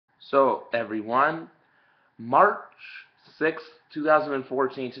So, everyone, March 6th,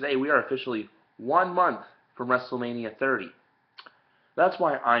 2014, today we are officially 1 month from WrestleMania 30. That's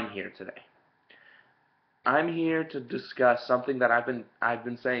why I'm here today. I'm here to discuss something that I've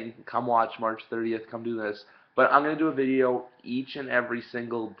been saying, come watch March 30th, come do this. But I'm going to do a video each and every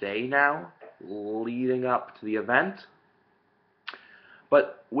single day now, leading up to the event.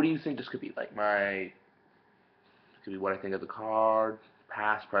 But what do you think this could be? It could be what I think of the card,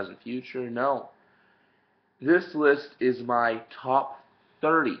 past, present, future? No. This list is my top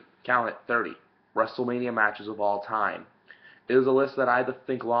 30, count it, 30, WrestleMania matches of all time. It is a list that I had to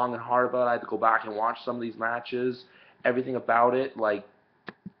think long and hard about. I had to go back and watch some of these matches, everything about it.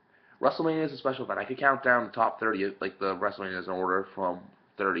 WrestleMania is a special event. I could count down the top 30, like the WrestleManias in order from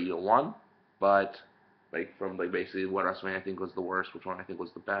 30 to 1, but from basically what WrestleMania I think was the worst, which one I think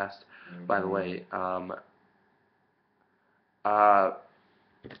was the best. By the way,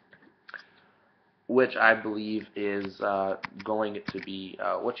 which I believe is going to be,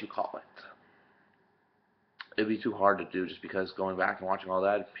 what you call it. It'd be too hard to do just because going back and watching all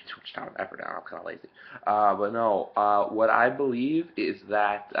that would be too much time and effort, and I'm kind of lazy. But no, what I believe is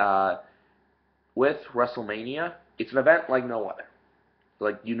that with WrestleMania, it's an event like no other.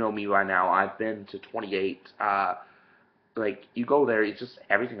 Like, you know me by now, I've been to 28. You go there, it's just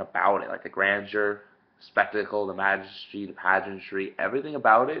everything about it, like the grandeur, spectacle, the majesty, the pageantry, everything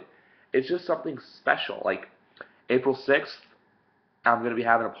about it. It's just something special. Like, April 6th, I'm going to be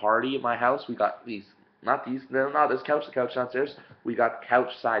having a party at my house. We got not this couch, the couch downstairs. We got couch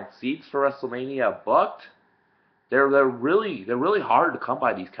side seats for WrestleMania booked. They're really hard to come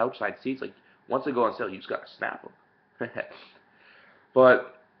by, these couch side seats. Like, once they go on sale, you just got to snap them.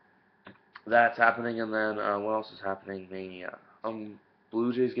 But that's happening, and then what else is happening? Mania.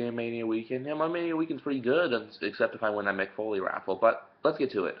 Blue Jays game Mania weekend. Yeah, my Mania weekend's pretty good, except if I win that Mick Foley raffle. But let's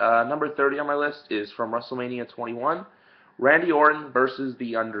get to it. Number 30 on my list is from WrestleMania 21, Randy Orton versus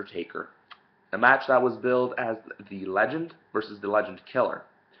The Undertaker. A match that was billed as The Legend versus The Legend Killer.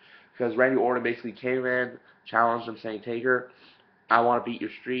 Because Randy Orton basically came in, challenged him, saying, Taker, I want to beat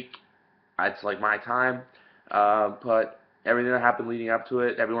your streak. It's like my time. But everything that happened leading up to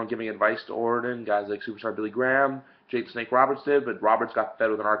it, everyone giving advice to Orton, guys like Superstar Billy Graham, Jake the Snake Roberts did, but Roberts got fed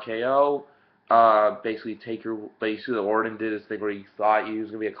with an RKO. Basically Orton did his thing where he thought he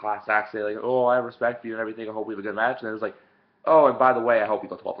was going to be a class act, say like, oh, I respect you and everything, I hope we have a good match. And then it was like, oh, and by the way, I hope you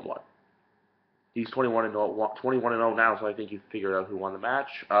go 12-1. He's 21-0 now, so I think you figured out who won the match.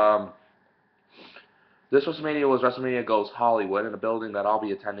 This WrestleMania was WrestleMania Goes Hollywood, in a building that I'll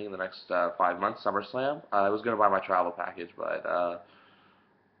be attending in the next 5 months, SummerSlam. I was going to buy my travel package, but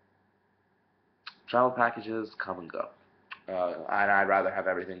travel packages come and go. And I'd rather have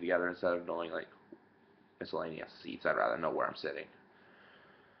everything together instead of knowing, like, miscellaneous seats. I'd rather know where I'm sitting.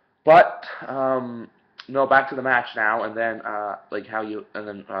 But, no, back to the match now, and then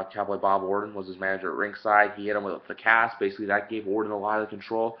Cowboy Bob Orton was his manager at ringside. He hit him with the cast. Basically, that gave Orton a lot of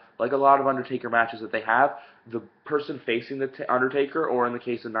control. Like a lot of Undertaker matches that they have, the person facing the Undertaker, or in the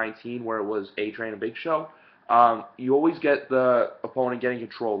case of 19, where it was A-Train and Big Show, you always get the opponent getting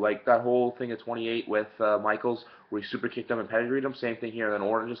control. Like that whole thing at 28 with Michaels, where he super kicked him and pedigreed him. Same thing here. Then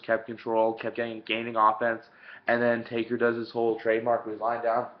Orton just kept control, kept gaining offense, and then Taker does his whole trademark when he's lying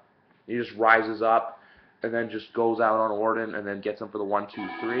down. He just rises up and then just goes out on Orton and then gets him for the 1, 2,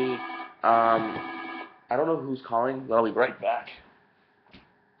 3. I don't know who's calling, but I'll be right back.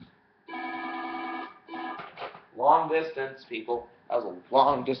 Long distance, people. That was a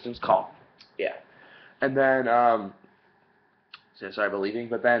long distance call. Yeah. And then, sorry about leaving,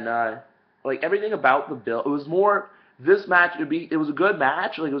 but then, everything about the bill, it was more, this match, it was a good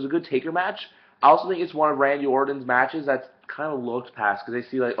match, like, it was a good Taker match. I also think it's one of Randy Orton's matches that's kind of looked past, because they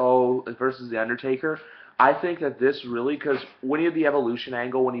see, like, oh, versus The Undertaker. I think that this really, because when he had the Evolution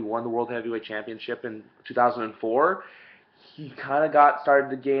angle, when he won the World Heavyweight Championship in 2004, he kind of started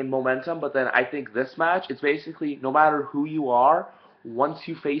to gain momentum, but then I think this match, it's basically, no matter who you are, once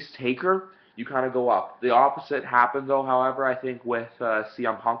you face Taker, you kind of go up. The opposite happened, though, however, I think with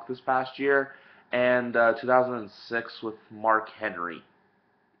CM Punk this past year, and 2006 with Mark Henry.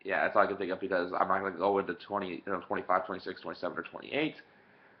 Yeah, that's all I can think of, because I'm not going to go into 25, 26, 27, or 28.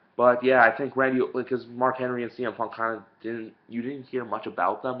 But yeah, I think Randy, because Mark Henry and CM Punk kind of you didn't hear much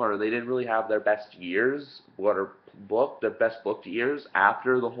about them, or they didn't really have their best years, their best booked years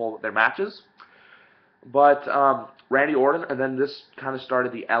after their matches. But Randy Orton, and then this kind of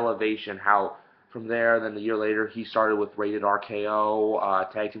started the elevation, how from there, then the year later, he started with Rated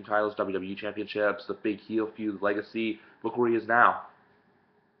RKO, Tag Team titles, WWE Championships, the big heel feud legacy. Look where he is now.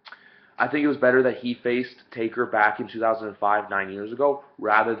 I think it was better that he faced Taker back in 2005, 9 years ago,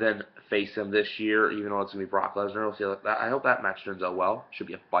 rather than face him this year, even though it's going to be Brock Lesnar. We'll see like that. I hope that match turns out well. Should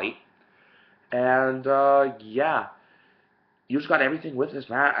be a fight. And, yeah, you just got everything with this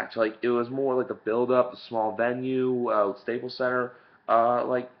match. Like, it was more like the build-up, the small venue, Staples Center.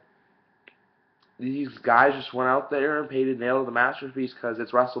 Like, these guys just went out there and painted nail to the masterpiece because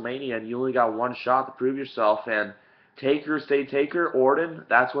it's WrestleMania and you only got one shot to prove yourself. And Taker stayed Taker. Orton,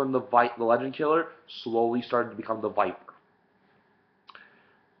 that's when the Legend Killer slowly started to become the Viper.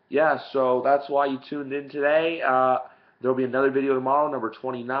 Yeah, so that's why you tuned in today. There will be another video tomorrow, number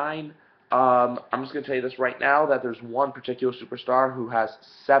 29. I'm just going to tell you this right now, that there's one particular superstar who has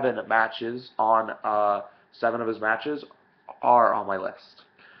 7 matches on, 7 of his matches are on my list.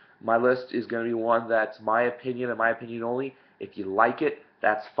 My list is going to be one that's my opinion and my opinion only. If you like it,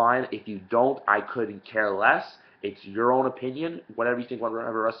 that's fine. If you don't, I couldn't care less. It's your own opinion. Whatever you think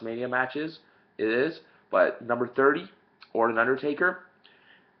whatever WrestleMania match is, it is. But number 30, Orton Undertaker.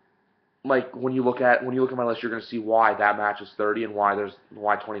 Like when you look at my list, you're going to see why that match is 30 and why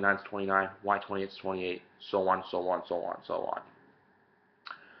 29 is 29, why 28 is 28, so on, so on, so on, so on.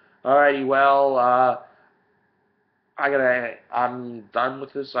 Alrighty, well, I'm done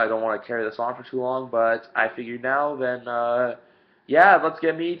with this. I don't want to carry this on for too long, but I figured now then, yeah, let's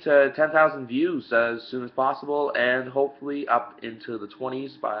get me to 10,000 views as soon as possible, and hopefully up into the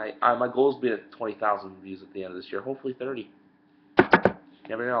 20s by, my goal is to be at 20,000 views at the end of this year, hopefully 30.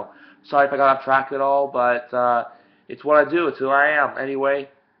 Never know. Sorry if I got off track at all, but it's what I do. It's who I am. Anyway,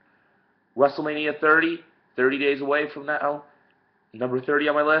 WrestleMania 30, 30 days away from now. Number 30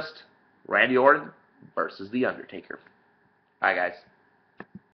 on my list, Randy Orton versus The Undertaker. Bye, guys.